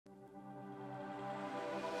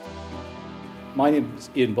My name is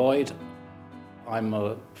Ian Boyd. I'm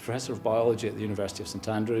a professor of biology at the University of St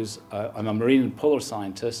Andrews. I'm a marine and polar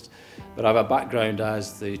scientist, but I have a background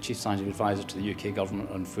as the Chief Scientific Advisor to the UK Government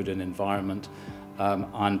on Food and Environment,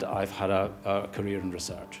 and I've had a career in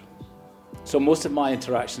research. So most of my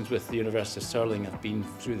interactions with the University of Stirling have been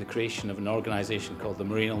through the creation of an organisation called the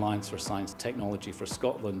Marine Alliance for Science and Technology for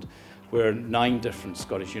Scotland, where 9 different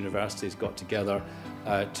Scottish universities got together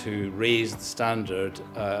to raise the standard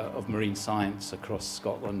of marine science across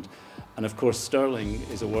Scotland. And of course Stirling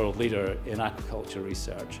is a world leader in aquaculture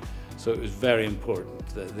research, so it was very important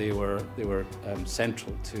that they were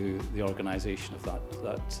central to the organisation of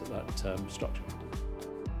that structure.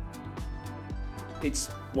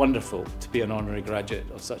 It's wonderful to be an honorary graduate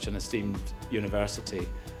of such an esteemed university.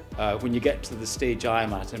 When you get to the stage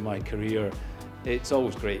I'm at in my career, it's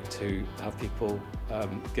always great to have people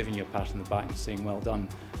giving you a pat on the back and saying well done.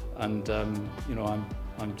 And you know,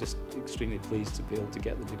 I'm just extremely pleased to be able to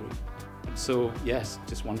get the degree. So yes,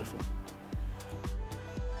 just wonderful.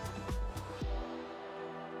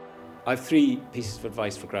 I have 3 pieces of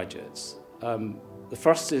advice for graduates. The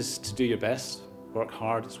first is to do your best, work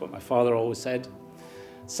hard, it's what my father always said.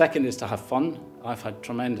 Second is to have fun. I've had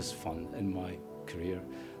tremendous fun in my career.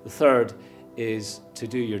 The third is to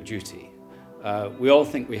do your duty. We all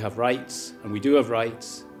think we have rights, and we do have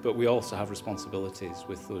rights, but we also have responsibilities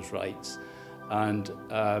with those rights. And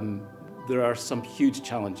there are some huge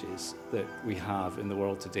challenges that we have in the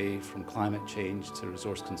world today, from climate change to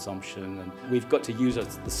resource consumption, and we've got to use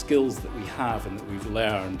the skills that we have and that we've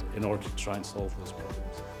learned in order to try and solve those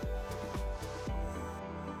problems.